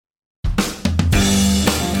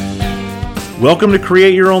Welcome to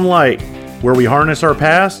Create Your Own Light, where we harness our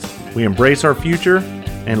past, we embrace our future,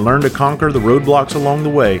 and learn to conquer the roadblocks along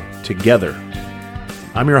the way together.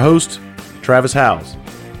 I'm your host, Travis Howes.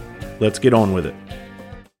 Let's get on with it.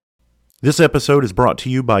 This episode is brought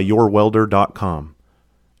to you by YourWelder.com.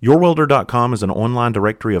 YourWelder.com is an online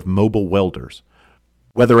directory of mobile welders.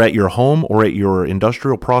 Whether at your home or at your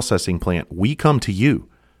industrial processing plant, we come to you.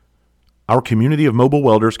 Our community of mobile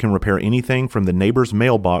welders can repair anything from the neighbor's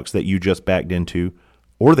mailbox that you just backed into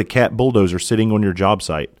or the cat bulldozer sitting on your job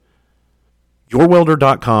site.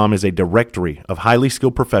 YourWelder.com is a directory of highly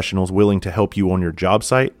skilled professionals willing to help you on your job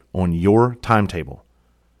site on your timetable.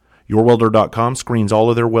 YourWelder.com screens all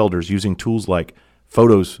of their welders using tools like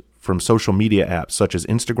photos from social media apps such as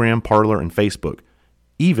Instagram, Parler, and Facebook,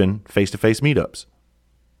 even face-to-face meetups.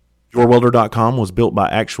 YourWelder.com was built by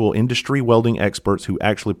actual industry welding experts who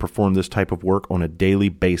actually perform this type of work on a daily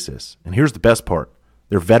basis. And here's the best part.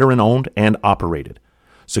 They're veteran-owned and operated.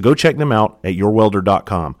 So go check them out at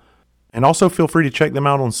YourWelder.com. And also feel free to check them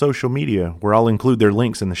out on social media, where I'll include their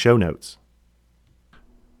links in the show notes.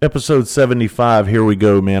 Episode 75, here we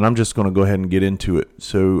go, man. I'm just going to go ahead and get into it.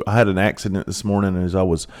 So I had an accident this morning as I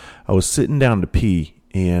was sitting down to pee,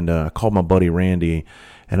 and I called my buddy Randy,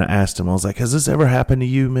 and I asked him, I was like, has this ever happened to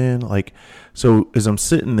you, man? So as I'm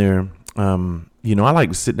sitting there, I like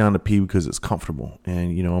to sit down to pee because it's comfortable,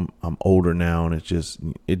 and I'm older now, and it just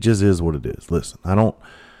is what it is. Listen, I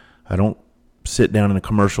don't sit down in the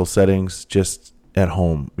commercial settings, just at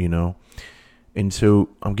home, And so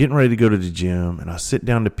I'm getting ready to go to the gym, and I sit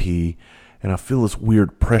down to pee, and I feel this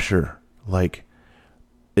weird pressure,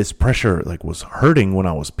 this pressure was hurting when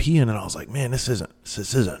I was peeing, and I was like, man, this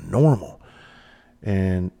isn't normal.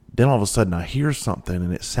 And then all of a sudden I hear something,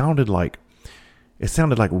 and it sounded like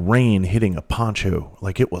rain hitting a poncho,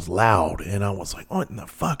 like it was loud, and I was like, what in the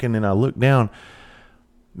fuck? And then I looked down,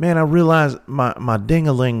 man, I realized my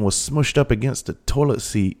ding-a-ling was smushed up against the toilet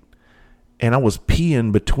seat, and I was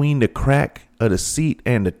peeing between the crack of the seat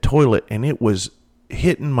and the toilet, and it was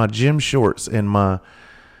hitting my gym shorts and my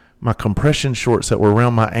compression shorts that were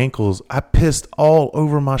around my ankles. I pissed all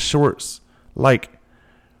over my shorts,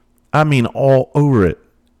 all over it.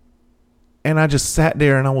 And I just sat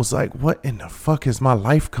there and I was like, what in the fuck has my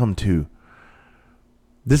life come to?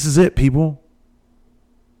 This is it, people.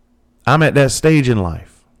 I'm at that stage in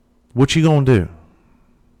life. What you gonna do?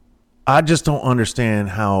 I just don't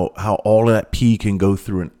understand how all of that pee can go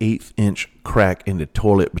through an 1/8-inch crack in the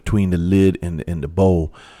toilet between the lid and the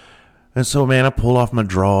bowl. And so, man, I pull off my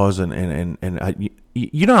drawers and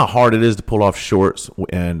you know how hard it is to pull off shorts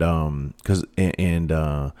and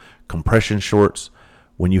compression shorts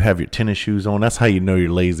when you have your tennis shoes on. That's how you know you're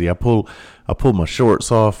lazy. I pull my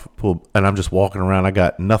shorts off, and I'm just walking around. I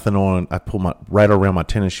got nothing on. I pull my right around my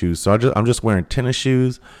tennis shoes. So I'm just wearing tennis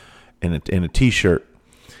shoes and a t-shirt.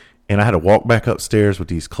 And I had to walk back upstairs with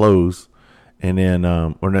these clothes, and then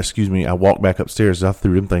I walked back upstairs. I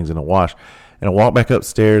threw them things in the wash. And I walked back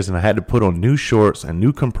upstairs, and I had to put on new shorts and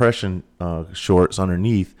new compression shorts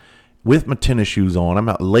underneath with my tennis shoes on. I'm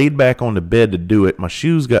out laid back on the bed to do it. My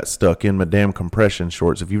shoes got stuck in my damn compression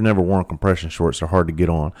shorts. If you've never worn compression shorts, they're hard to get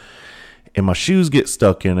on. And my shoes get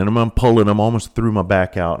stuck in, and I'm pulling them, almost threw my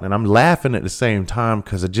back out. And I'm laughing at the same time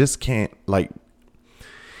because I just can't,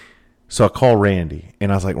 So I call Randy,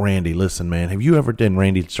 and I was like, Randy, listen, man, have you ever done?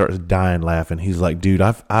 Randy starts dying laughing. He's like, dude,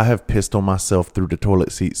 I have pissed on myself through the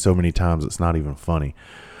toilet seat so many times it's not even funny.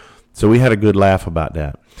 So we had a good laugh about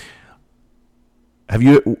that. Have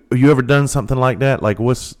you ever done something like that?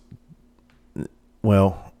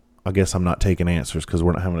 Well, I guess I'm not taking answers because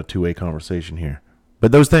we're not having a two-way conversation here.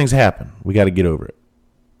 But those things happen. We got to get over it.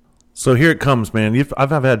 So here it comes, man.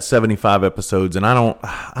 I've had 75 episodes, and I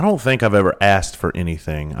don't think I've ever asked for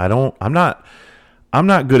anything. I'm not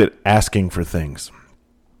good at asking for things.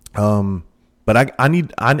 But I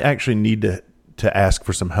actually need to ask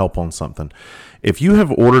for some help on something. If you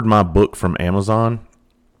have ordered my book from Amazon,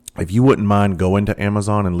 if you wouldn't mind going to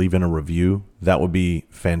Amazon and leaving a review, that would be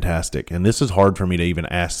fantastic. And this is hard for me to even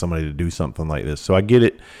ask somebody to do something like this. So I get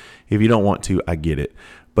it. If you don't want to, I get it.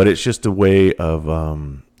 But it's just a way of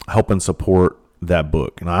helping support that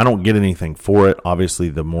book. And I don't get anything for it. Obviously,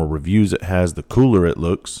 the more reviews it has, the cooler it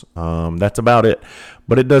looks. That's about it.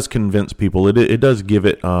 But it does convince people. It does give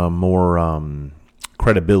it more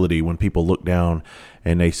credibility when people look down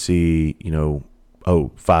and they see,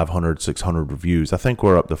 500, 600 reviews. I think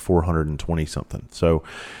we're up to 420 something. So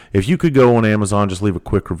if you could go on Amazon, just leave a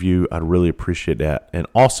quick review. I'd really appreciate that. And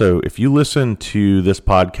also, if you listen to this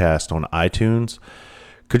podcast on iTunes,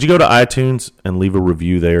 could you go to iTunes and leave a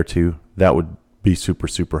review there too? That would be super,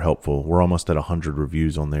 super helpful. We're almost at 100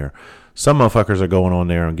 reviews on there. Some motherfuckers are going on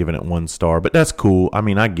there and giving it 1 star, but that's cool. I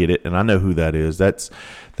mean, I get it, and I know who that is. That's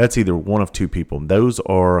either one of 2 people. Those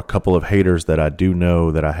are a couple of haters that I do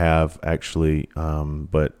know that I have actually,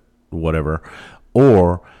 but whatever.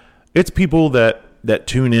 Or it's people that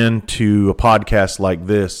tune in to a podcast like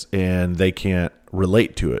this and they can't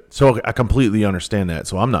relate to it. So I completely understand that.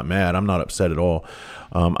 So I'm not mad. I'm not upset at all.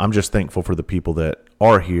 I'm just thankful for the people that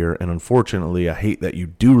are here. And unfortunately, I hate that you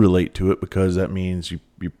do relate to it, because that means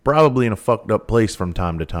you're probably in a fucked up place from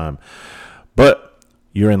time to time. But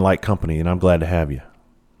you're in light company, and I'm glad to have you.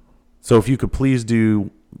 So if you could please do,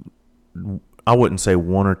 I wouldn't say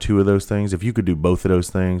 1 or 2 of those things. If you could do both of those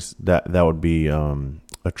things, that would be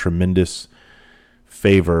a tremendous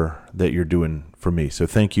favor that you're doing for me. So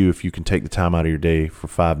thank you. If you can take the time out of your day for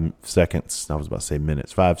 5 seconds, I was about to say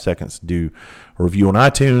minutes, 5 seconds, do a review on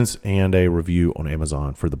iTunes and a review on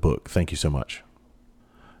Amazon for the book. Thank you so much.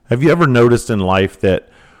 Have you ever noticed in life that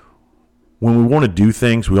when we want to do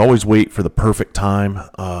things, we always wait for the perfect time?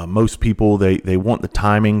 Most people, they want the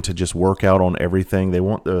timing to just work out on everything. They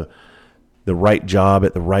want the right job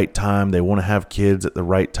at the right time. They want to have kids at the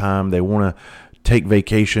right time. They want to take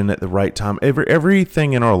vacation at the right time.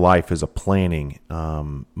 Everything in our life is a planning.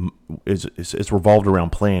 It's revolved around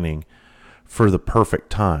planning for the perfect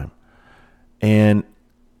time. And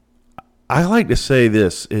I like to say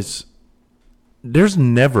this is there's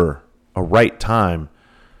never a right time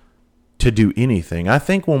to do anything. I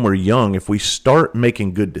think when we're young, if we start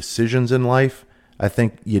making good decisions in life, I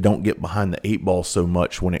think you don't get behind the 8 ball so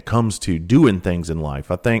much when it comes to doing things in life.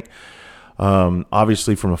 I think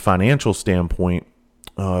obviously, from a financial standpoint,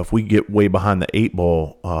 if we get way behind the 8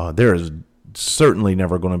 ball, there is certainly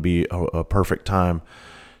never going to be a perfect time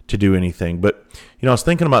to do anything. But, I was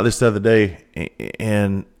thinking about this the other day,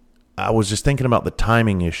 and I was just thinking about the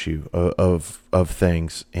timing issue of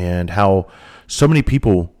things, and how so many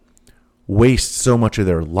people waste so much of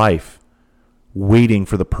their life waiting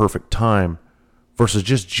for the perfect time versus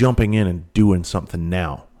just jumping in and doing something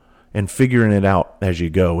now and figuring it out as you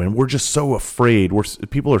go. And we're just so afraid.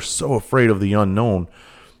 People are so afraid of the unknown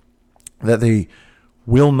that they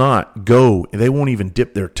will not go. They won't even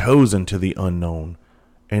dip their toes into the unknown.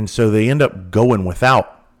 And so they end up going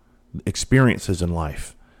without experiences in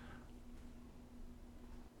life.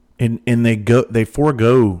 And they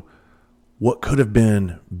forego what could have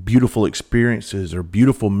been beautiful experiences or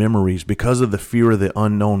beautiful memories because of the fear of the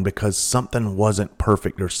unknown, because something wasn't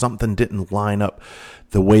perfect or something didn't line up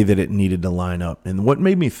the way that it needed to line up. And what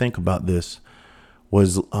made me think about this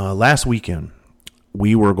was last weekend,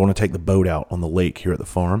 we were going to take the boat out on the lake here at the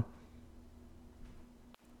farm.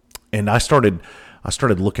 And I started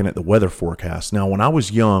looking at the weather forecast. Now, when I was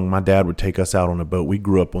young, my dad would take us out on a boat. We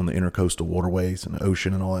grew up on the intercoastal waterways and the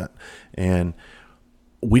ocean and all that. And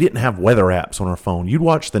we didn't have weather apps on our phone. You'd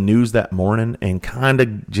watch the news that morning and kind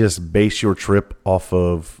of just base your trip off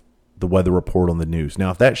of the weather report on the news.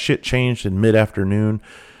 Now, if that shit changed in mid-afternoon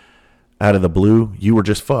out of the blue, you were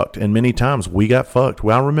just fucked. And many times we got fucked.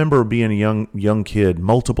 Well, I remember being a young kid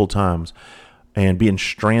multiple times and being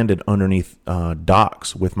stranded underneath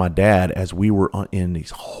docks with my dad as we were in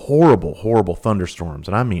these horrible, horrible thunderstorms.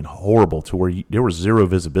 And I mean horrible, to where there was zero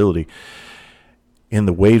visibility. And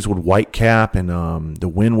the waves would white cap, and the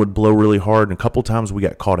wind would blow really hard. And a couple times we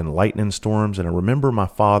got caught in lightning storms. And I remember my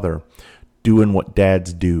father doing what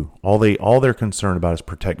dads do. All they're concerned about is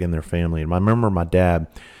protecting their family. And I remember my dad,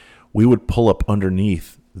 we would pull up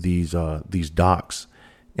underneath these docks,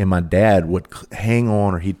 and my dad would hang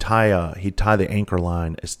on, or he'd tie the anchor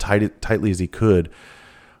line as tightly as he could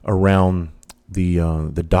around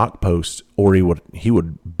the dock post, or he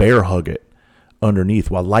would bear hug it underneath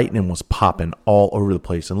while lightning was popping all over the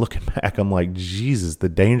place. And looking back, I'm like, Jesus, the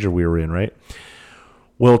danger we were in, right?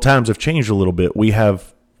 Well, times have changed a little bit. We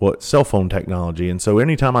have cell phone technology. And so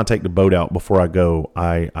anytime I take the boat out before I go,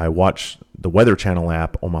 I watch the Weather Channel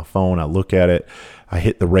app on my phone. I look at it. I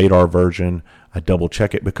hit the radar version. I double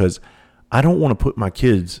check it, because I don't want to put my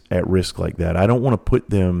kids at risk like that. I don't want to put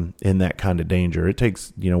them in that kind of danger. It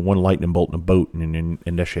takes, one lightning bolt in a boat and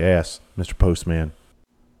that's your ass, Mr. Postman.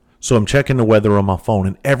 So I'm checking the weather on my phone,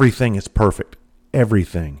 and everything is perfect.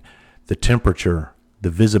 Everything. The temperature,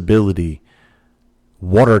 the visibility,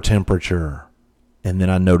 water temperature. And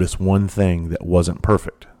then I noticed one thing that wasn't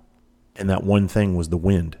perfect. And that one thing was the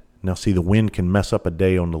wind. Now, see, the wind can mess up a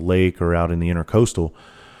day on the lake or out in the intercoastal.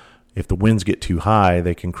 If the winds get too high,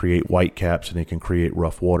 they can create white caps and they can create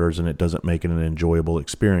rough waters, and it doesn't make it an enjoyable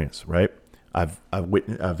experience, right? I've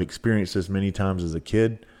experienced this many times as a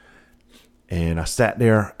kid. And I sat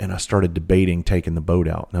there and I started debating taking the boat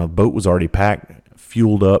out. Now, the boat was already packed,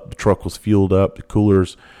 fueled up. The truck was fueled up. The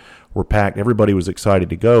coolers were packed. Everybody was excited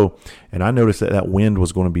to go. And I noticed that wind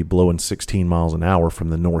was going to be blowing 16 miles an hour from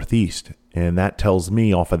the northeast. And that tells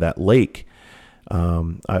me off of that lake,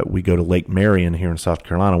 we go to Lake Marion here in South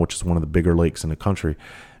Carolina, which is one of the bigger lakes in the country.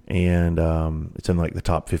 And it's in like the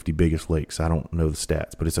top 50 biggest lakes. I don't know the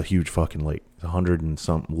stats, but it's a huge fucking lake. It's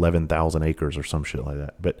 11,000 acres or some shit like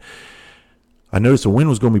that. But I noticed the wind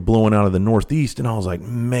was going to be blowing out of the northeast, and I was like,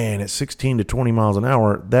 man, at 16 to 20 miles an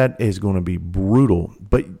hour, that is going to be brutal.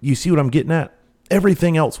 But you see what I'm getting at?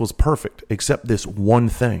 Everything else was perfect except this one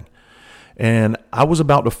thing. And I was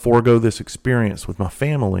about to forego this experience with my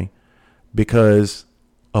family because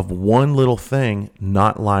of one little thing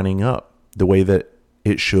not lining up the way that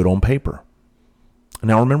it should on paper.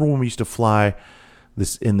 Now, remember when we used to fly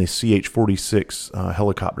this in the CH-46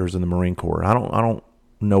 helicopters in the Marine Corps? I don't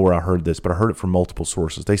know where I heard this, but I heard it from multiple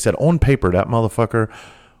sources. They said on paper that motherfucker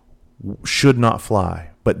should not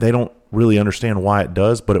fly, but they don't really understand why it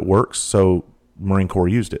does, but it works. So Marine Corps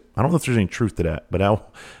used it. I don't know if there's any truth to that, but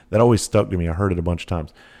that always stuck to me. I heard it a bunch of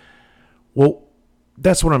times. Well,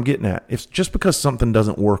 that's what I'm getting at. If just because something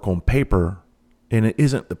doesn't work on paper and it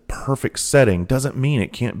isn't the perfect setting doesn't mean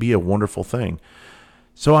it can't be a wonderful thing.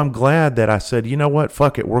 So I'm glad that I said, you know what,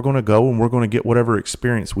 fuck it. We're going to go and we're going to get whatever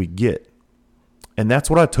experience we get. And that's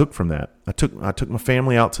what I took from that. I took my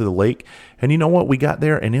family out to the lake, and you know what? We got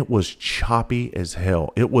there, and it was choppy as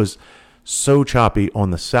hell. It was so choppy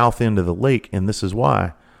on the south end of the lake, and this is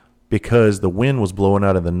why. Because the wind was blowing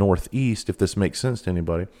out of the northeast, if this makes sense to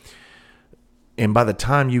anybody. And by the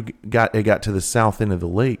time it got to the south end of the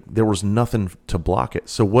lake, there was nothing to block it.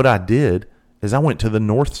 So what I did is I went to the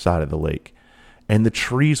north side of the lake, and the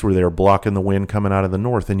trees were there blocking the wind coming out of the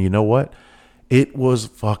north. And you know what? It was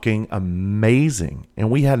fucking amazing. And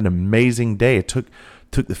we had an amazing day. It took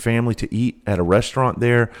the family to eat at a restaurant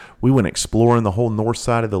there. We went exploring the whole north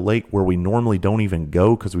side of the lake where we normally don't even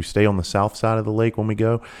go because we stay on the south side of the lake when we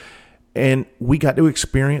go. And we got to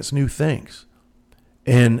experience new things.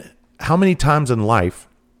 And how many times in life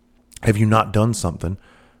have you not done something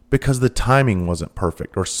because the timing wasn't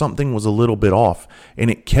perfect or something was a little bit off and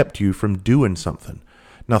it kept you from doing something?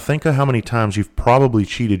 Now, think of how many times you've probably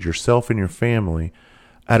cheated yourself and your family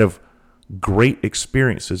out of great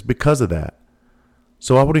experiences because of that.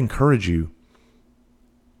 So I would encourage you,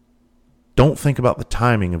 don't think about the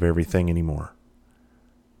timing of everything anymore.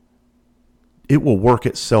 It will work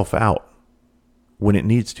itself out when it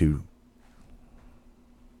needs to.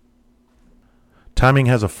 Timing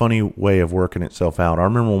has a funny way of working itself out. I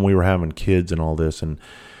remember when we were having kids and all this, and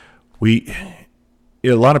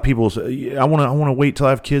a lot of people say, I want to wait till I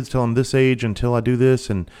have kids till I'm this age until I do this,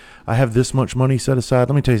 and I have this much money set aside.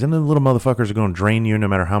 Let me tell you, some of the little motherfuckers are going to drain you no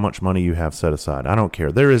matter how much money you have set aside. I don't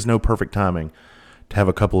care. There is no perfect timing to have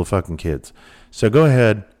a couple of fucking kids. So go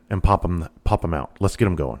ahead and pop them out. Let's get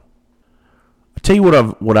them going. I'll tell you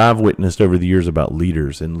what I've witnessed over the years about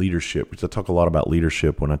leaders and leadership, because I talk a lot about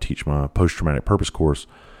leadership when I teach my post-traumatic purpose course,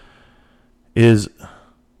 is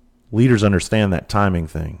leaders understand that timing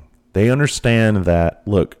thing. They understand that,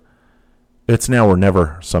 look, it's now or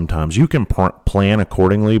never sometimes. You can plan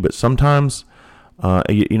accordingly, but sometimes,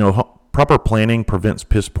 proper planning prevents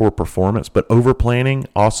piss poor performance, but over-planning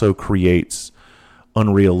also creates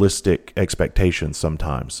unrealistic expectations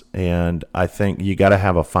sometimes. And I think you got to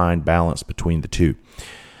have a fine balance between the two.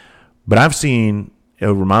 But I've seen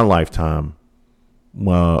over my lifetime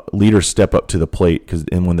leaders step up to the plate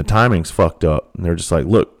and when the timing's fucked up, they're just like,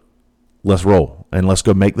 look, let's roll and let's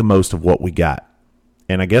go make the most of what we got.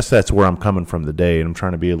 And I guess that's where I'm coming from today, and I'm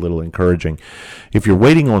trying to be a little encouraging. If you're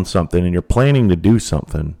waiting on something and you're planning to do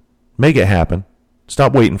something, make it happen.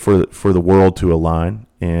 Stop waiting for the world to align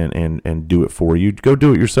and do it for you. Go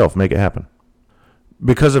do it yourself. Make it happen.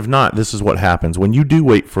 Because if not, this is what happens. When you do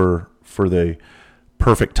wait for the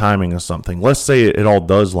perfect timing of something, let's say it all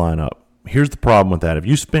does line up. Here's the problem with that. If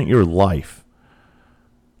you spent your life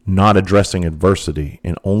not addressing adversity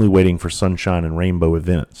and only waiting for sunshine and rainbow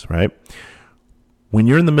events, right? When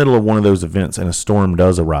you're in the middle of one of those events and a storm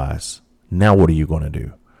does arise, now what are you going to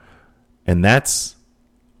do? And that's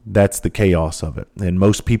the chaos of it. And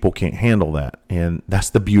most people can't handle that. And that's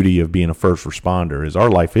the beauty of being a first responder, is our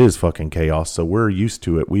life is fucking chaos. So we're used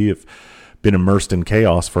to it. We have been immersed in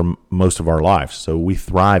chaos for most of our lives. So we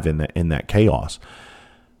thrive in that chaos.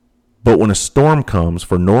 But when a storm comes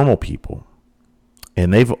for normal people,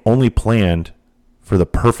 and they've only planned for the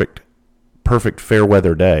perfect fair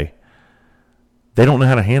weather day, they don't know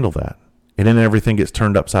how to handle that. And then everything gets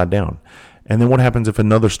turned upside down. And then what happens if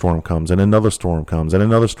another storm comes and another storm comes and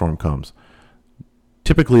another storm comes?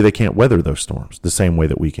 typically they can't weather those storms the same way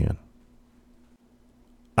that we can.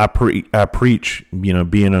 I preach,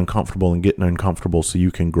 being uncomfortable and getting uncomfortable so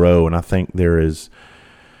you can grow. And I think there is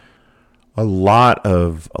a lot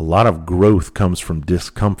of growth comes from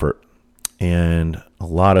discomfort, and a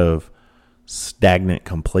lot of stagnant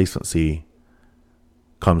complacency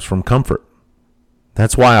comes from comfort.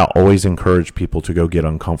 That's why I always encourage people to go get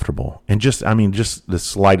uncomfortable. And just the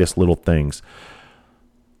slightest little things,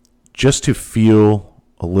 just to feel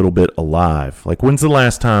a little bit alive. Like, when's the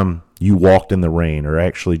last time you walked in the rain, or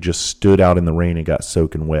actually just stood out in the rain and got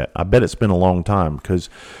soaking wet? I bet it's been a long time, because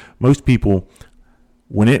most people,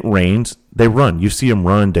 when it rains, they run. You see them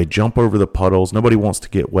run. They jump over the puddles. Nobody wants to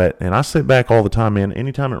get wet. And I sit back all the time, man.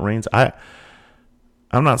 Anytime it rains, I'm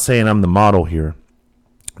not saying I'm the model here,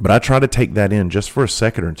 but I try to take that in just for a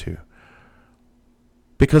second or two,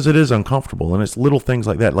 because it is uncomfortable, and it's little things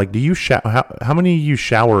like that. Like, do you how many of you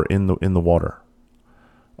shower in the water?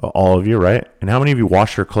 All of you, right? And how many of you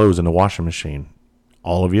wash your clothes in the washing machine?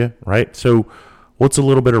 All of you, right? So what's a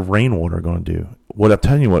little bit of rainwater going to do? What I'm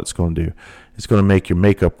telling you what it's going to do. It's going to make your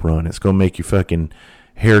makeup run. It's going to make your fucking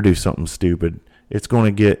hair do something stupid. It's going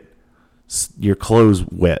to get your clothes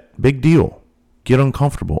wet. Big deal. Get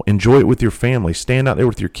uncomfortable. Enjoy it with your family. Stand out there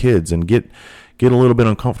with your kids and get a little bit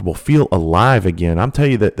uncomfortable. Feel alive again. I'm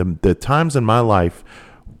telling you that the times in my life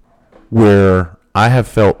where I have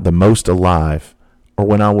felt the most alive, or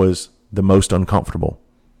when I was the most uncomfortable.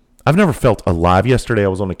 I've never felt alive. Yesterday I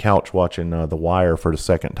was on the couch watching The Wire for the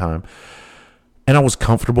second time, and I was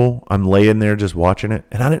comfortable. I'm laying there just watching it,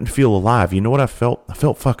 and I didn't feel alive. You know what I felt? I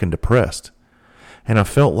felt fucking depressed, and I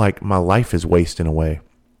felt like my life is wasting away.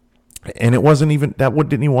 And it wasn't even that.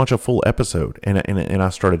 Didn't even watch a full episode, and I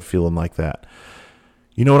started feeling like that.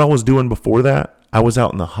 You know what I was doing before that? I was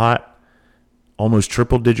out in the hot, almost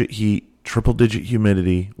triple-digit heat, triple-digit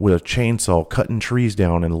humidity, with a chainsaw cutting trees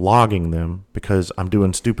down and logging them, because I'm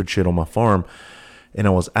doing stupid shit on my farm, and I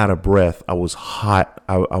was out of breath. I was hot.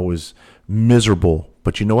 I was miserable.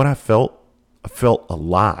 But you know what I felt? I felt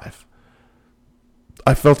alive.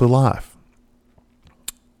 I felt alive.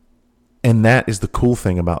 And that is the cool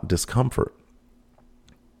thing about discomfort.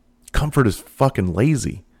 Comfort is fucking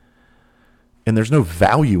lazy. And there's no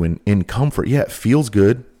value in comfort. Yeah, it feels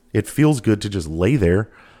good. It feels good to just lay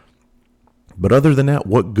there. But other than that,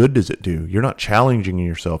 what good does it do? You're not challenging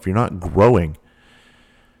yourself. You're not growing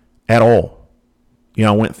at all.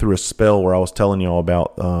 I went through a spell where I was telling y'all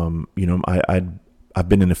about, I've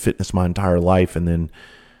been into fitness my entire life. And then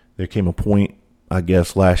there came a point, I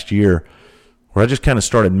guess, last year where I just kind of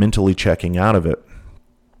started mentally checking out of it.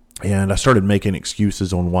 And I started making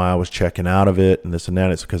excuses on why I was checking out of it and this and that.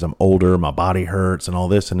 It's because I'm older, my body hurts and all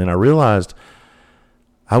this. And then I realized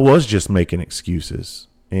I was just making excuses.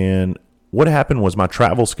 And what happened was my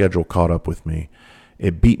travel schedule caught up with me.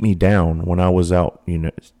 It beat me down when I was out,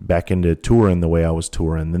 back into touring the way I was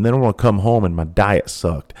touring. And then I would come home and my diet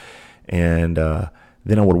sucked. And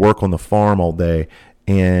then I would work on the farm all day.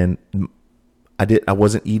 And I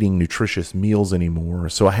wasn't eating nutritious meals anymore.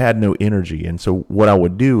 So I had no energy. And so what I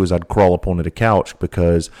would do is I'd crawl up onto the couch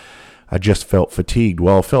because I just felt fatigued.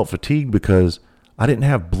 Well, I felt fatigued because I didn't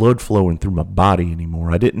have blood flowing through my body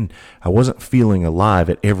anymore. I wasn't feeling alive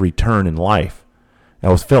at every turn in life.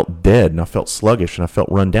 I felt dead, and I felt sluggish, and I felt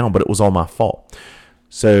run down, but it was all my fault.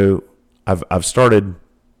 So I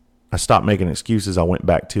stopped making excuses. I went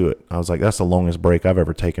back to it. I was like, that's the longest break I've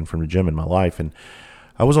ever taken from the gym in my life. And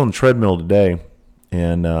I was on the treadmill today,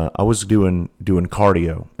 and I was doing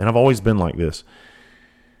cardio, and I've always been like this.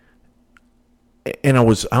 And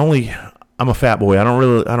I'm a fat boy. I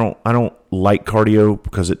don't like cardio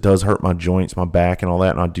because it does hurt my joints, my back, and all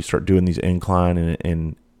that. And I do start doing these incline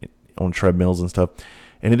and on treadmills and stuff,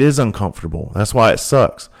 and it is uncomfortable. That's why it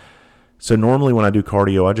sucks. So normally when I do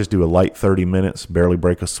cardio, I just do a light 30 minutes, barely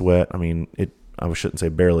break a sweat. I mean, I shouldn't say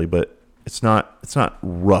barely, but it's not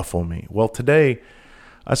rough on me. Well, today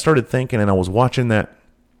I started thinking, and I was watching that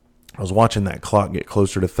clock get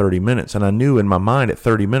closer to 30 minutes, and I knew in my mind at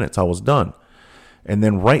 30 minutes I was done. And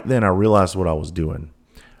then right then I realized what I was doing.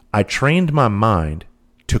 I trained my mind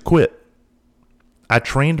to quit. I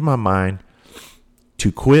trained my mind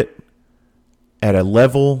to quit at a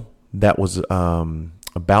level that was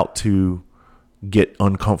about to get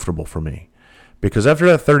uncomfortable for me. Because after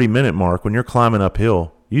that 30-minute mark, when you're climbing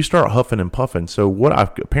uphill, you start huffing and puffing. So what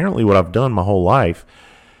I've done my whole life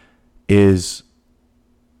is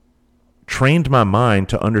trained my mind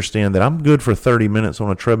to understand that I'm good for 30 minutes on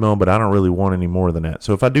a treadmill, but I don't really want any more than that.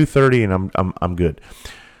 So if I do 30 and I'm good.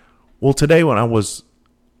 Well, today when I was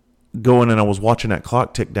going and I was watching that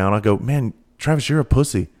clock tick down, I go, man, Travis, you're a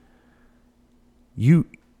pussy. You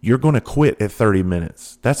you're going to quit at 30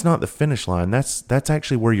 minutes. That's not the finish line. That's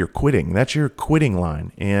actually where you're quitting. That's your quitting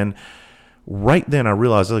line. And right then I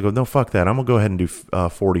realized, I go, no, fuck that. I'm going to go ahead and do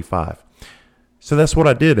 45. So that's what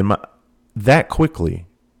I did. And that quickly,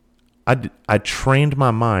 I trained my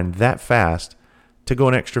mind that fast to go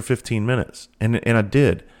an extra 15 minutes. And I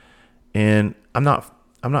did. And I'm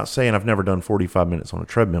not saying I've never done 45 minutes on a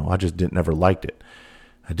treadmill. I just never liked it.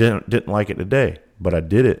 I didn't like it today, but I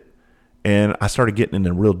did it. And I started getting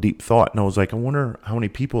into real deep thought. And I was like, I wonder how many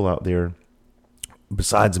people out there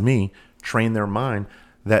besides me train their mind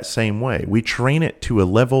that same way. We train it to a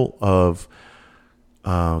level of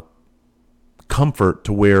comfort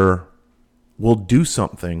to where we'll do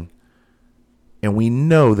something and we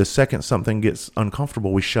know the second something gets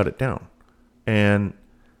uncomfortable, we shut it down. And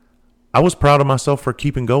I was proud of myself for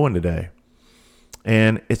keeping going today.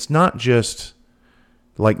 And it's not just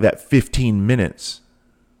like that 15 minutes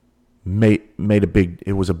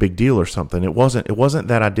it was a big deal or something. It wasn't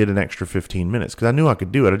that I did an extra 15 minutes because I knew I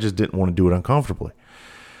could do it. I just didn't want to do it uncomfortably.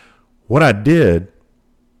 What I did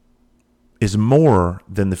is more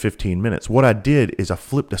than the 15 minutes. What I did is I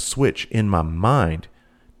flipped a switch in my mind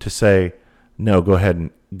to say, no, go ahead and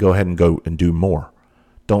go and do more.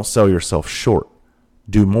 Don't sell yourself short.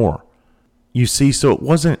 Do more. You see, so it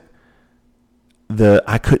wasn't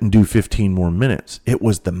I couldn't do 15 more minutes. It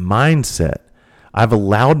was the mindset. I've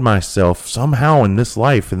allowed myself somehow in this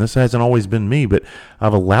life, and this hasn't always been me, but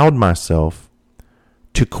I've allowed myself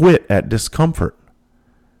to quit at discomfort.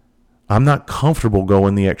 I'm not comfortable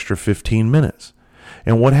going the extra 15 minutes.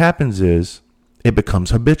 And what happens is it becomes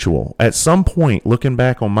habitual. At some point, looking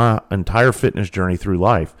back on my entire fitness journey through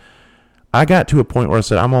life, I got to a point where I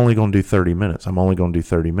said, I'm only going to do 30 minutes. I'm only going to do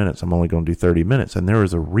 30 minutes. I'm only going to do 30 minutes. And there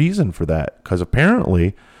was a reason for that, because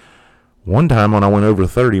apparently one time when I went over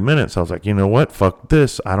 30 minutes, I was like, you know what? Fuck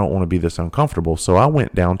this. I don't want to be this uncomfortable. So I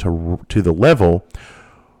went down to the level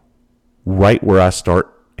right where I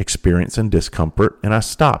start experiencing discomfort, and I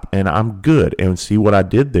stop, and I'm good. And see, what I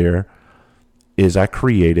did there is I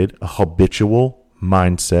created a habitual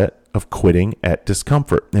mindset of quitting at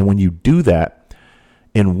discomfort. And when you do that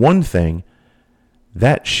in one thing,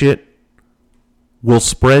 that shit will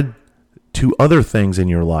spread to other things in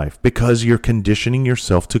your life because you're conditioning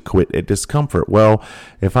yourself to quit at discomfort. Well,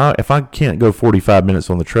 if I can't go 45 minutes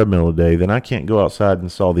on the treadmill a day, then I can't go outside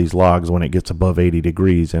and saw these logs when it gets above 80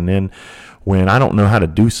 degrees. And then when I don't know how to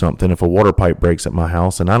do something, if a water pipe breaks at my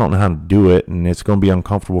house and I don't know how to do it, and it's going to be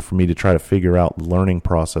uncomfortable for me to try to figure out the learning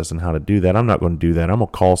process and how to do that, I'm not going to do that. I'm going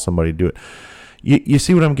to call somebody to do it. You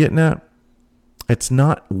see what I'm getting at? It's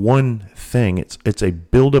not one thing. It's a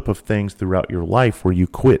buildup of things throughout your life where you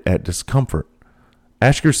quit at discomfort.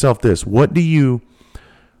 Ask yourself this: what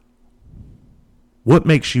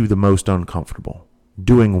makes you the most uncomfortable?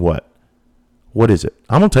 Doing what? What is it?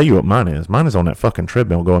 I'm going to tell you what mine is. Mine is on that fucking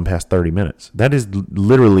treadmill going past 30 minutes. That is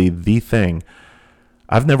literally the thing.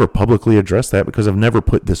 I've never publicly addressed that because I've never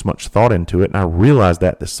put this much thought into it, and I realized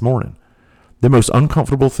that this morning. The most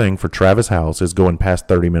uncomfortable thing for Travis Howes is going past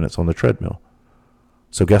 30 minutes on the treadmill.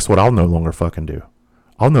 So guess what I'll no longer fucking do?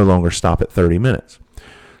 I'll no longer stop at 30 minutes.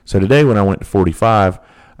 So today when I went to 45,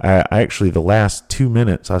 I actually, the last 2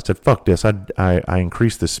 minutes, I said, fuck this. I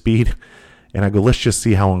increased the speed, and I go, let's just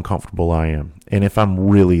see how uncomfortable I am. And if I'm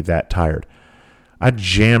really that tired. I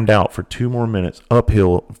jammed out for 2 more minutes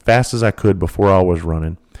uphill fast as I could before I was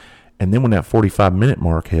running. And then when that 45-minute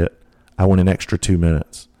mark hit, I went an extra 2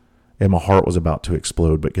 minutes. And my heart was about to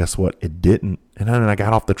explode, but guess what? It didn't. And then I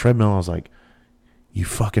got off the treadmill, and I was like, you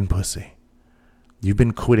fucking pussy. You've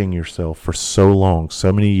been quitting yourself for so long,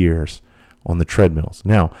 so many years on the treadmills.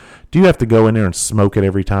 Now, do you have to go in there and smoke it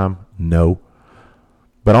every time? No.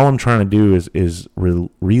 But all I'm trying to do is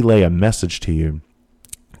relay a message to you.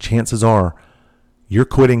 Chances are you're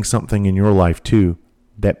quitting something in your life too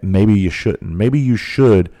that maybe you shouldn't. Maybe you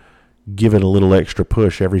should give it a little extra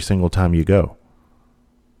push every single time you go.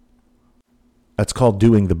 That's called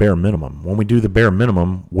doing the bare minimum. When we do the bare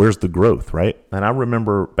minimum, where's the growth, right? And I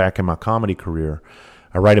remember back in my comedy career,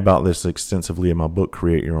 I write about this extensively in my book,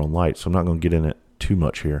 Create Your Own Light, so I'm not going to get in it too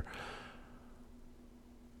much here.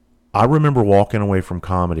 I remember walking away from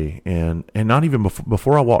comedy, and not even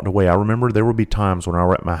before I walked away, I remember there would be times when I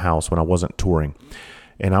were at my house when I wasn't touring,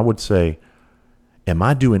 and I would say, am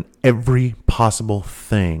I doing every possible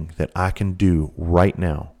thing that I can do right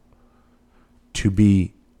now to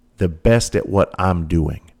be the best at what I'm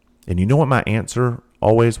doing? And you know what my answer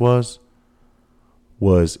always was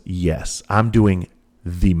yes. I'm doing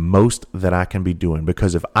the most that I can be doing,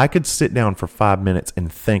 because if I could sit down for 5 minutes and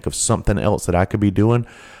think of something else that I could be doing,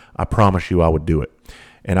 I promise you I would do it.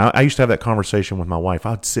 And I used to have that conversation with my wife.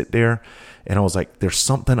 I'd sit there and I was like, there's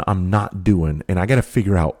something I'm not doing, and I got to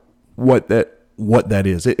figure out what that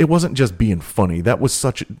is. It wasn't just being funny.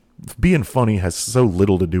 Being funny has so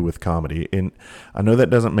little to do with comedy. And I know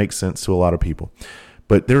that doesn't make sense to a lot of people,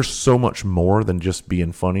 but there's so much more than just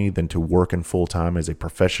being funny than to working full time as a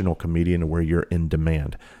professional comedian where you're in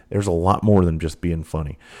demand. There's a lot more than just being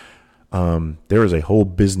funny. There is a whole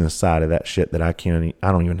business side of that shit that I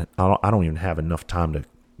don't even have enough time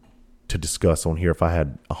to discuss on here if I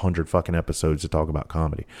had 100 fucking episodes to talk about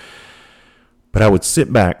comedy. But I would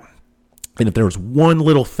sit back, and if there was one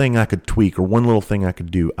little thing I could tweak or one little thing I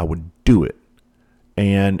could do, I would do it.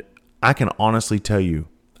 And I can honestly tell you,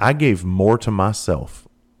 I gave more to myself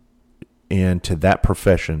and to that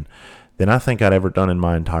profession than I think I'd ever done in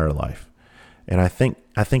my entire life. And I think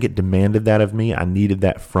it demanded that of me. I needed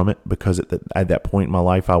that from it because at that point in my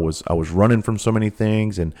life, I was running from so many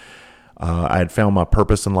things, and I had found my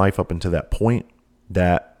purpose in life up until that point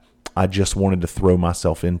that I just wanted to throw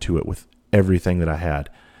myself into it with everything that I had.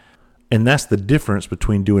 And that's the difference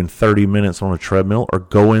between doing 30 minutes on a treadmill or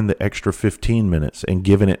going the extra 15 minutes and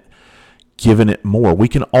giving it more. We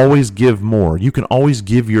can always give more. You can always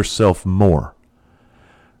give yourself more.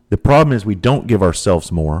 The problem is we don't give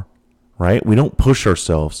ourselves more, right? We don't push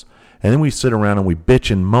ourselves. And then we sit around and we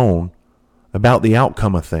bitch and moan about the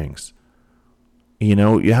outcome of things. You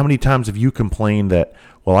know, how many times have you complained that,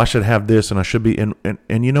 well, I should have this and I should be, and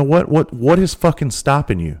you know what is fucking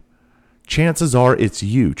stopping you? Chances are it's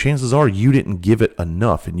you. Chances are you didn't give it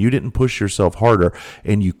enough and you didn't push yourself harder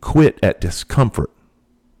and you quit at discomfort.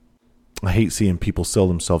 I hate seeing people sell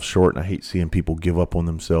themselves short, and I hate seeing people give up on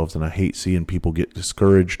themselves, and I hate seeing people get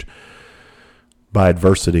discouraged by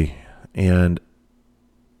adversity. And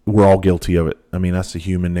we're all guilty of it. I mean, that's the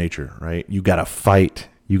human nature, right? You got to fight.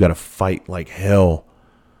 You got to fight like hell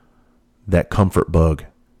that comfort bug.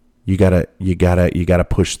 You got to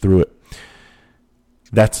push through it.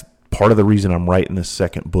 That's part of the reason I'm writing this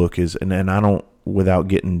second book is, and I don't, without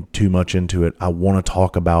getting too much into it, I want to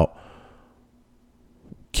talk about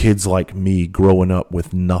kids like me growing up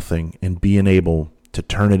with nothing and being able to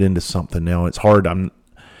turn it into something. Now it's hard.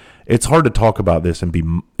 It's hard to talk about this and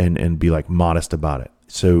be like modest about it.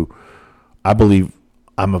 So I believe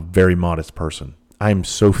I'm a very modest person. I am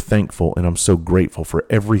so thankful and I'm so grateful for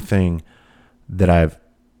everything that I've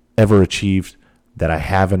ever achieved, that I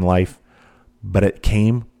have in life, but it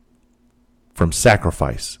came from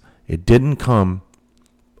sacrifice. It didn't come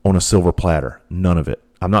on a silver platter. None of it.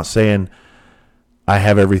 I'm not saying I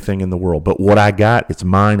have everything in the world, but what I got, it's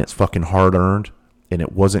mine. It's fucking hard earned, and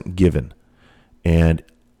it wasn't given. And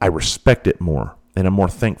I respect it more, and I'm more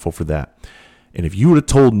thankful for that. And if you would have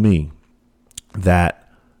told me that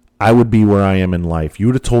I would be where I am in life, you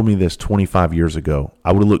would have told me this 25 years ago,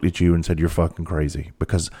 I would have looked at you and said, you're fucking crazy.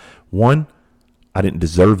 Because one, I didn't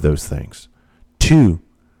deserve those things. Two,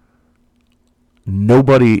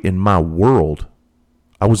 nobody in my world,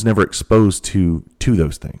 I was never exposed to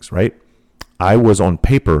those things, right? I was on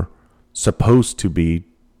paper supposed to be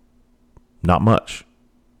not much.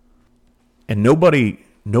 And nobody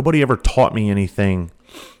ever taught me anything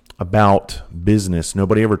about business.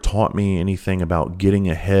 Nobody ever taught me anything about getting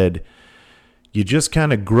ahead. You just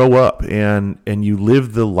kind of grow up and you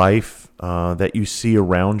live the life that you see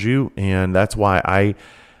around you. And that's why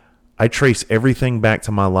I trace everything back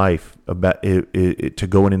to my life about it to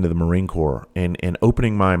going into the Marine Corps and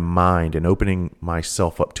opening my mind and opening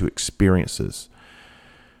myself up to experiences.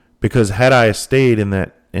 Because had I stayed in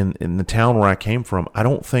the town where I came from, I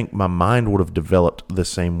don't think my mind would have developed the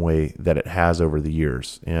same way that it has over the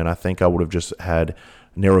years. And I think I would have just had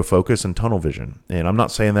narrow focus and tunnel vision. And I'm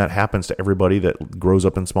not saying that happens to everybody that grows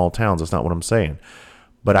up in small towns. That's not what I'm saying.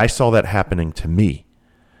 But I saw that happening to me.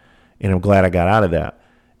 And I'm glad I got out of that.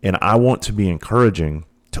 And I want to be encouraging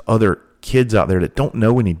to other kids out there that don't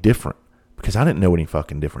know any different, because I didn't know any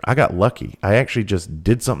fucking different. I got lucky. I actually just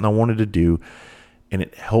did something I wanted to do, and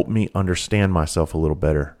it helped me understand myself a little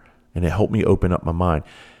better, and it helped me open up my mind.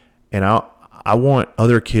 And I want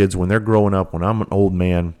other kids, when they're growing up, when I'm an old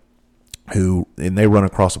man and they run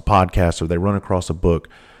across a podcast or they run across a book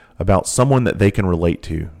about someone that they can relate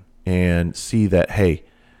to and see that, hey,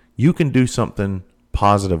 you can do something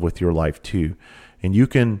positive with your life too. And you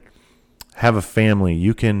can have a family.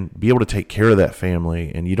 You can be able to take care of that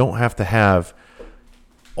family. And you don't have to have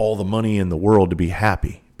all the money in the world to be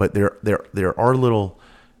happy. But there are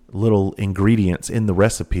little ingredients in the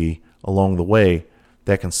recipe along the way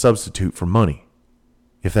that can substitute for money,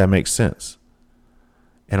 if that makes sense.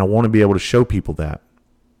 And I want to be able to show people that.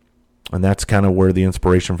 And that's kind of where the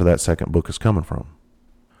inspiration for that second book is coming from.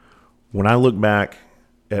 When I look back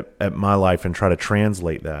at my life and try to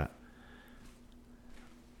translate that,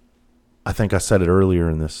 I think I said it earlier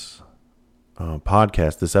in this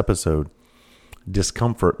podcast, this episode,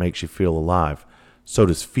 discomfort makes you feel alive. So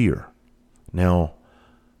does fear. Now,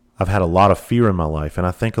 I've had a lot of fear in my life, and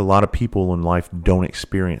I think a lot of people in life don't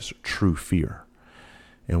experience true fear.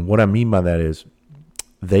 And what I mean by that is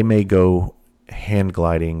they may go hand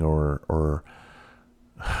gliding or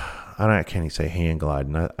I can't even say hand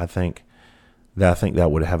gliding. I think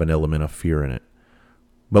that would have an element of fear in it.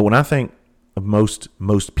 But when I think of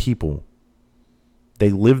most people, they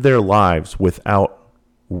live their lives without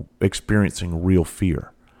experiencing real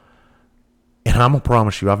fear. And I'm going to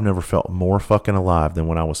promise you, I've never felt more fucking alive than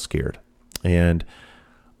when I was scared. And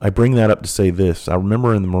I bring that up to say this. I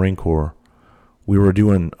remember in the Marine Corps, we were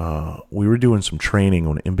doing some training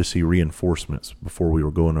on embassy reinforcements before we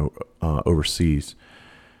were going overseas.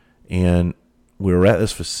 And we were at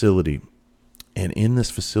this facility. And in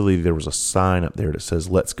this facility, there was a sign up there that says,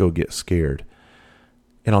 "Let's go get scared."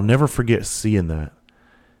 And I'll never forget seeing that.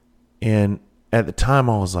 And at the time,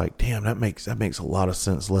 I was like, damn, that makes a lot of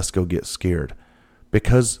sense. Let's go get scared.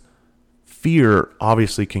 Because fear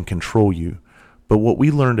obviously can control you. But what we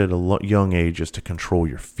learned at a young age is to control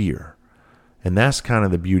your fear. And that's kind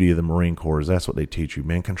of the beauty of the Marine Corps, is that's what they teach you,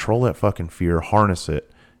 man. Control that fucking fear, harness it,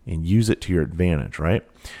 and use it to your advantage, right?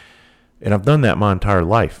 And I've done that my entire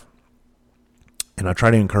life. And I try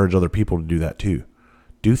to encourage other people to do that too.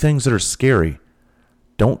 Do things that are scary.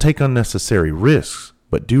 Don't take unnecessary risks,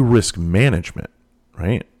 but do risk management,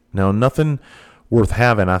 right? Now, nothing worth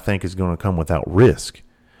having, I think, is going to come without risk,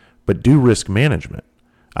 but do risk management.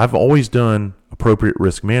 I've always done appropriate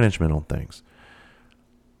risk management on things.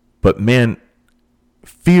 But man,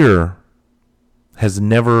 fear has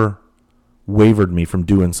never wavered me from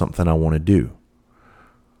doing something I want to do.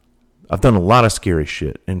 I've done a lot of scary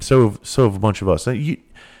shit, and so have a bunch of us. I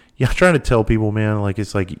try to tell people, man,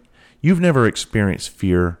 it's like you've never experienced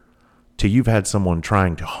fear till you've had someone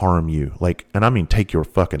trying to harm you, and I mean take your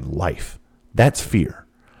fucking life. That's fear.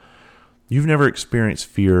 You've never experienced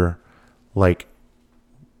fear like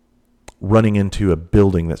running into a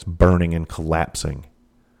building that's burning and collapsing,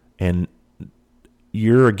 and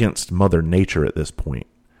you're against Mother Nature at this point.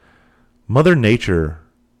 Mother Nature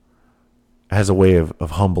has a way of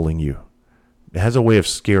humbling you. It has a way of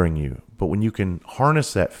scaring you. But when you can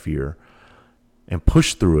harness that fear and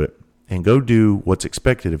push through it and go do what's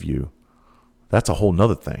expected of you, that's a whole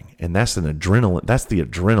nother thing. And that's the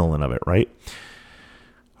adrenaline of it, right?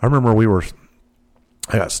 I remember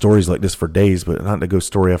I got stories like this for days, but not to go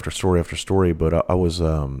story after story after story. But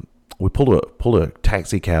we pulled a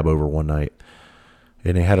taxi cab over one night,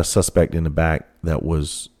 and it had a suspect in the back that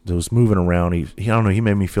was moving around. He I don't know, he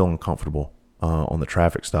made me feel uncomfortable on the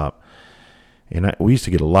traffic stop. And we used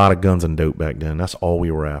to get a lot of guns and dope back then. That's all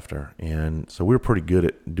we were after. And so we were pretty good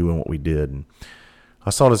at doing what we did. And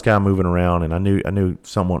I saw this guy moving around, and I knew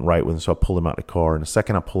something wasn't right with him, so I pulled him out of the car. And the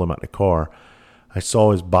second I pulled him out of the car, I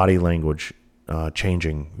saw his body language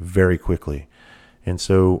changing very quickly. And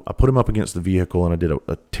so I put him up against the vehicle, and I did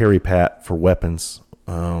a Terry Pat for weapons,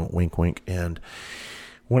 wink, wink. And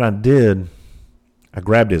when I did, I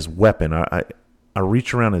grabbed his weapon. I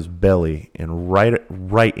reached around his belly, and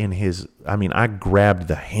right in his, I grabbed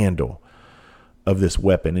the handle of this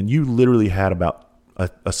weapon. And you literally had about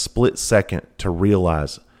a split second to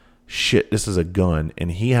realize, shit, this is a gun.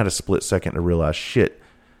 And he had a split second to realize, shit,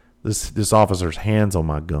 this officer's hand's on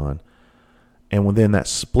my gun. And within that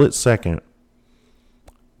split second,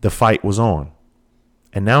 the fight was on.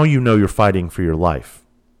 And now you know you're fighting for your life.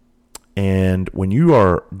 And when you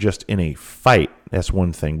are just in a fight, that's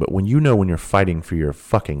one thing. But when you're fighting for your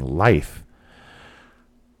fucking life,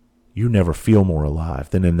 you never feel more alive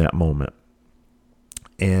than in that moment.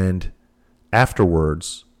 And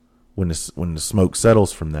afterwards, when the smoke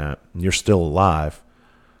settles from that, and you're still alive,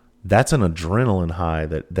 that's an adrenaline high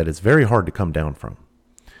that is very hard to come down from.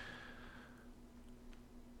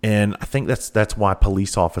 And I think that's why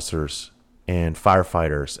police officers and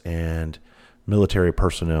firefighters and military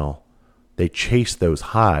personnel, they chase those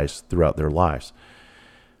highs throughout their lives.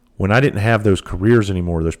 When I didn't have those careers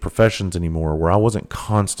anymore, those professions anymore, where I wasn't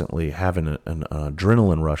constantly having an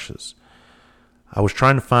adrenaline rushes, I was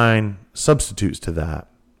trying to find substitutes to that.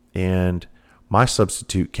 And my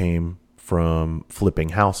substitute came from flipping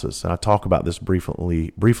houses. And I talk about this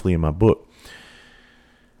briefly in my book.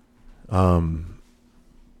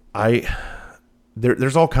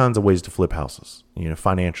 There's all kinds of ways to flip houses,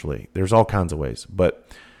 financially. There's all kinds of ways. But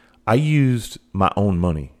I used my own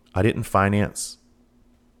money. I didn't finance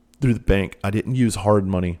through the bank. I didn't use hard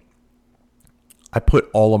money. I put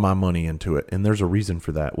all of my money into it, and there's a reason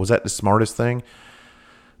for that. Was that the smartest thing?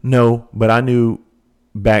 No, but I knew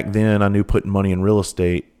back then, I knew putting money in real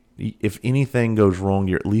estate, if anything goes wrong,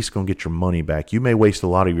 you're at least going to get your money back. You may waste a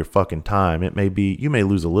lot of your fucking time. It may be, you may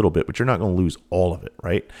lose a little bit, but you're not going to lose all of it,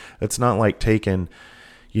 right? It's not like taking,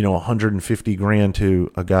 150 grand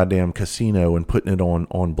to a goddamn casino and putting it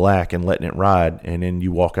on black and letting it ride, and then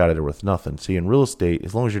you walk out of there with nothing. See, in real estate,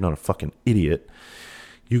 as long as you're not a fucking idiot,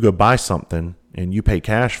 you go buy something and you pay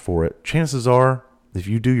cash for it. Chances are, if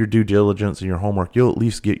you do your due diligence and your homework, you'll at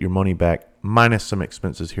least get your money back minus some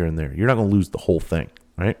expenses here and there. You're not going to lose the whole thing,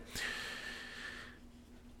 right?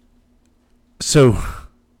 So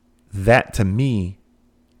that, to me,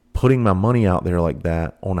 putting my money out there like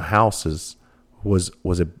that on houses was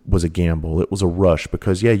a gamble. It was a rush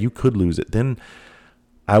because, yeah, you could lose it. Then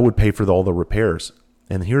I would pay for all the repairs.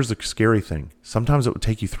 And here's the scary thing. Sometimes it would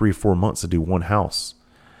take you 3 or 4 months to do one house.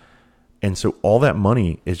 And so all that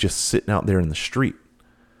money is just sitting out there in the street.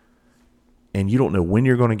 And you don't know when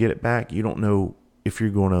you're going to get it back. You don't know if you're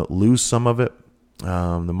going to lose some of it.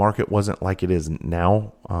 The market wasn't like it is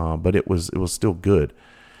now, but it was still good.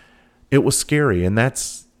 It was scary, and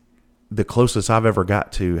that's the closest I've ever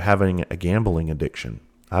got to having a gambling addiction.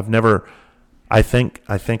 I think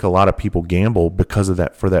a lot of people gamble because of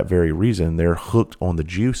that, for that very reason. They're hooked on the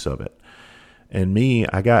juice of it. And me,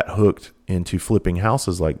 I got hooked into flipping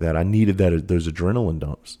houses like that. I needed those adrenaline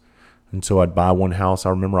dumps. And so I'd buy one house. I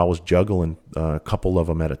remember I was juggling a couple of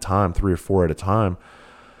them at a time, 3 or 4 at a time.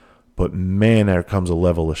 But man, there comes a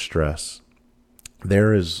level of stress.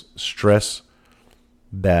 There is stress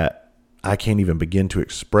that I can't even begin to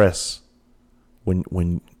express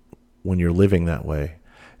when you're living that way.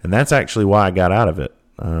 And that's actually why I got out of it.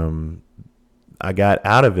 I got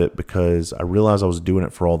out of it because I realized I was doing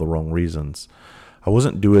it for all the wrong reasons. I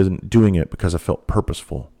wasn't doing it because I felt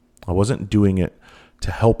purposeful. I wasn't doing it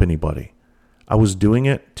to help anybody. I was doing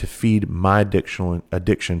it to feed my addiction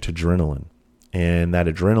to adrenaline. And that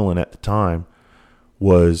adrenaline at the time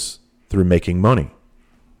was through making money.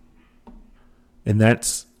 And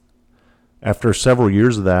that's, after several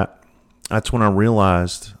years of that, that's when I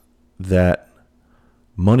realized that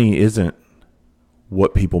money isn't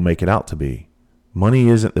what people make it out to be. Money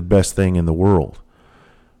isn't the best thing in the world.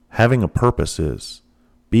 Having a purpose is.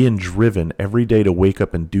 Being driven every day to wake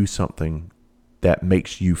up and do something that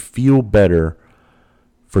makes you feel better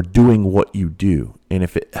for doing what you do. And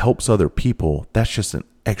if it helps other people, that's just an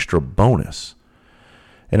extra bonus.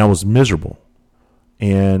 And I was miserable.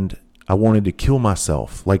 And I wanted to kill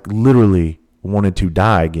myself. Like literally wanted to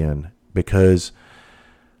die again because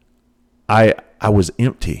I was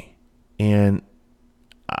empty. And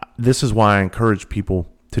this is why I encourage people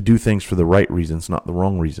to do things for the right reasons, not the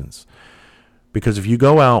wrong reasons. Because if you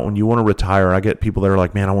go out when you want to retire, I get people that are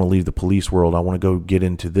like, man, I want to leave the police world. I want to go get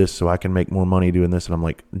into this so I can make more money doing this. And I'm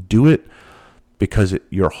like, do it because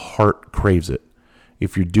your heart craves it.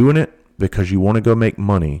 If you're doing it because you want to go make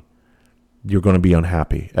money, you're going to be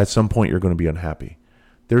unhappy. At some point, you're going to be unhappy.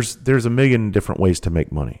 There's a million different ways to make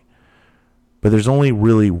money. But there's only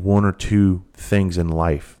really 1 or 2 things in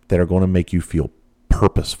life that are going to make you feel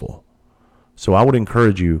purposeful. So I would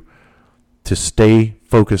encourage you to stay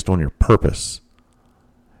focused on your purpose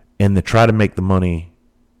and to try to make the money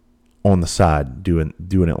on the side doing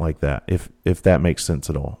it like that, if that makes sense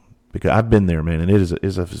at all. Because I've been there, man, and it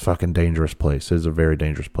is a fucking dangerous place. It is a very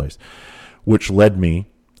dangerous place, which led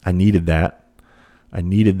me, I needed that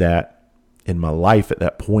in my life at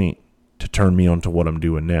that point to turn me on to what I'm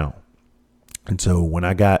doing now. And so when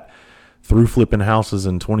I got through flipping houses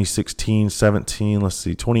in 2016, 17,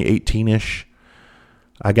 2018-ish,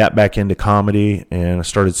 I got back into comedy and I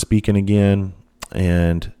started speaking again,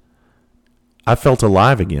 and I felt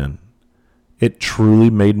alive again. It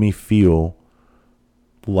truly made me feel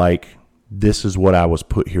like this is what I was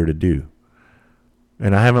put here to do.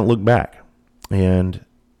 And I haven't looked back. And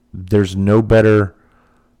there's no greater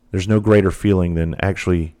feeling than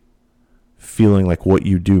actually feeling like what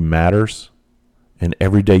you do matters. And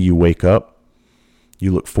every day you wake up,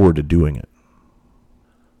 you look forward to doing it.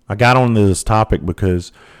 I got onto this topic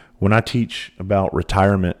because when I teach about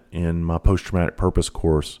retirement in my post-traumatic purpose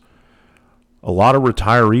course, a lot of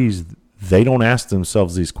retirees, they don't ask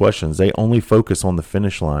themselves these questions. They only focus on the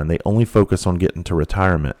finish line. They only focus on getting to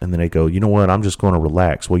retirement. And then they go, you know what? I'm just going to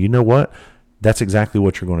relax. Well, you know what? That's exactly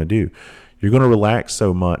what you're going to do. You're going to relax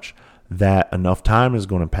so much that enough time is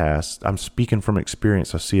going to pass. I'm speaking from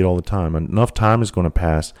experience. I see it all the time. Enough time is going to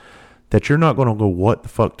pass that you're not going to go what the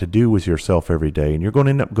fuck to do with yourself every day, and you're going to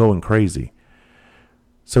end up going crazy.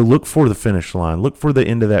 So look for the finish line. Look for the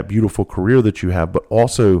end of that beautiful career that you have, but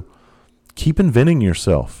also keep inventing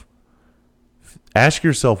yourself. ask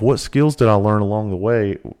yourself, what skills did I learn along the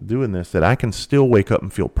way doing this that I can still wake up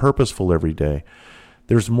and feel purposeful every day?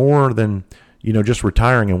 There's more than, just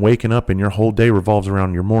retiring and waking up and your whole day revolves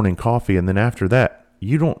around your morning coffee. And then after that,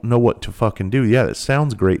 you don't know what to fucking do. Yeah, it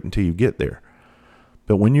sounds great until you get there.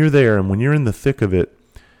 But when you're there and when you're in the thick of it,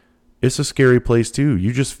 it's a scary place too.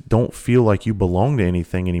 You just don't feel like you belong to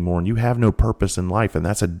anything anymore, and you have no purpose in life. And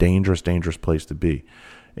that's a dangerous, dangerous place to be.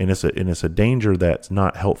 And it's a danger that's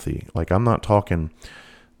not healthy. Like, I'm not talking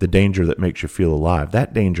the danger that makes you feel alive.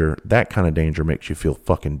 That kind of danger makes you feel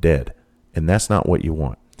fucking dead. And that's not what you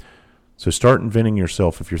want. So start inventing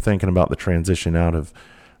yourself if you're thinking about the transition out of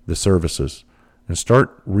the services. And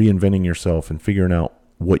start reinventing yourself and figuring out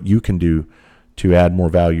what you can do to add more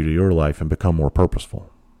value to your life and become more purposeful.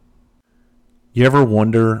 You ever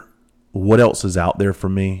wonder what else is out there for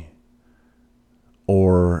me?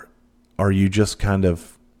 Or are you just kind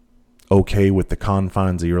of okay with the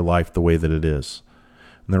confines of your life the way that it is?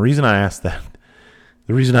 And the reason I asked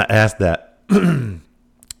that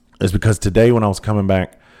is because today when I was coming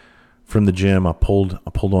back from the gym, I pulled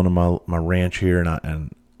onto my ranch here,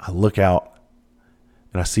 and I look out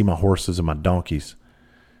and I see my horses and my donkeys,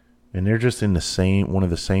 and they're just in one of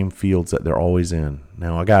the same fields that they're always in.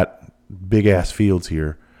 Now, I got big ass fields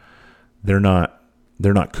here. They're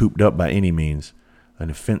not cooped up by any means, and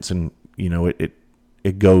the fencing,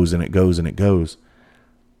 it goes and it goes and it goes.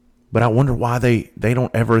 But I wonder why they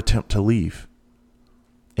don't ever attempt to leave.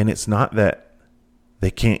 And it's not that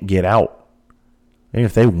they can't get out. And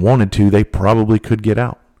if they wanted to, they probably could get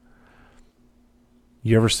out.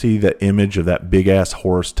 You ever see the image of that big ass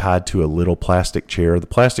horse tied to a little plastic chair? The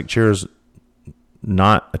plastic chair is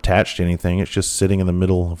not attached to anything. It's just sitting in the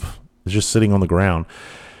middle it's just sitting on the ground.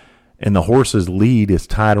 And the horse's lead is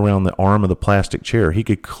tied around the arm of the plastic chair. He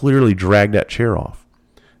could clearly drag that chair off.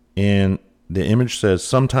 And the image says,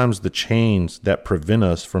 sometimes the chains that prevent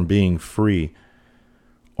us from being free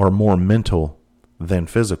are more mental than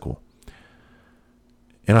physical.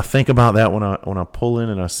 And I think about that when I pull in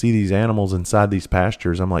and I see these animals inside these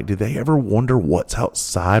pastures. I'm like, do they ever wonder what's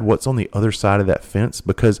outside, what's on the other side of that fence?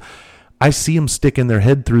 Because I see them sticking their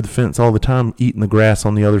head through the fence all the time, eating the grass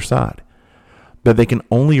on the other side. But they can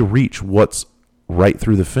only reach what's right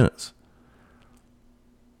through the fence.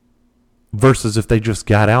 Versus if they just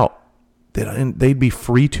got out, they'd be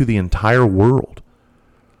free to the entire world.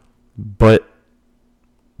 But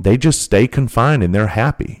they just stay confined and they're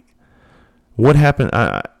happy. What happened?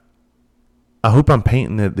 I hope I'm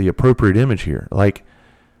painting the appropriate image here. Like,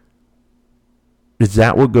 is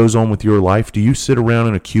that what goes on with your life? Do you sit around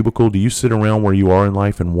in a cubicle? Do you sit around where you are in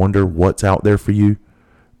life and wonder what's out there for you?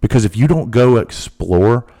 Because if you don't go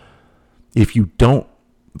explore, if you don't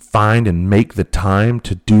find and make the time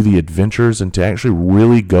to do the adventures and to actually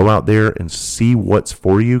really go out there and see what's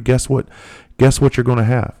for you, guess what? Guess what you're going to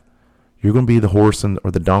have? You're going to be the horse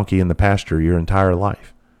or the donkey in the pasture your entire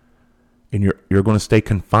life. And you're going to stay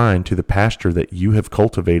confined to the pasture that you have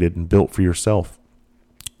cultivated and built for yourself.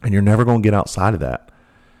 And you're never going to get outside of that.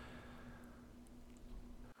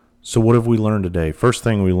 So what have we learned today? First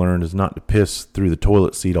thing we learned is not to piss through the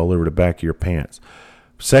toilet seat all over the back of your pants.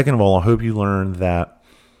 Second of all, I hope you learned that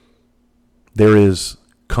there is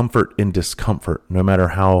comfort in discomfort, no matter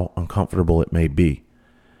how uncomfortable it may be.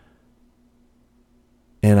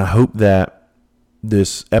 And I hope that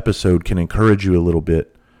this episode can encourage you a little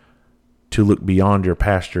bit to look beyond your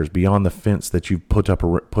pastures, beyond the fence that you've put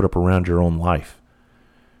up around your own life,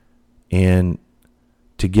 and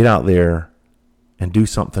to get out there and do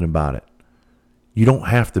something about it. You don't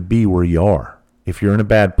have to be where you are. If you're in a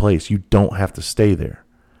bad place, you don't have to stay there.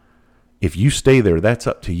 If you stay there, that's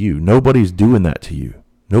up to you. Nobody's doing that to you.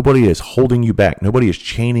 Nobody is holding you back. Nobody is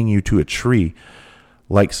chaining you to a tree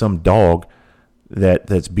like some dog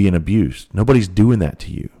that's being abused. Nobody's doing that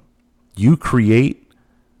to you. You create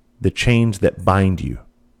the chains that bind you.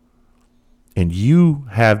 And you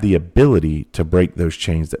have the ability to break those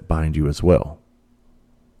chains that bind you as well.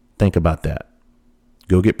 Think about that.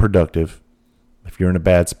 Go get productive. If you're in a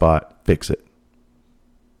bad spot, fix it.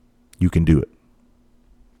 You can do it.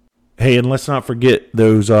 Hey, and let's not forget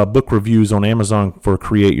those book reviews on Amazon for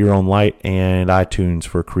Create Your Own Light and iTunes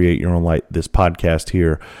for Create Your Own Light, this podcast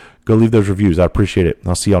here. Go leave those reviews. I appreciate it.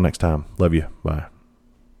 I'll see y'all next time. Love you. Bye.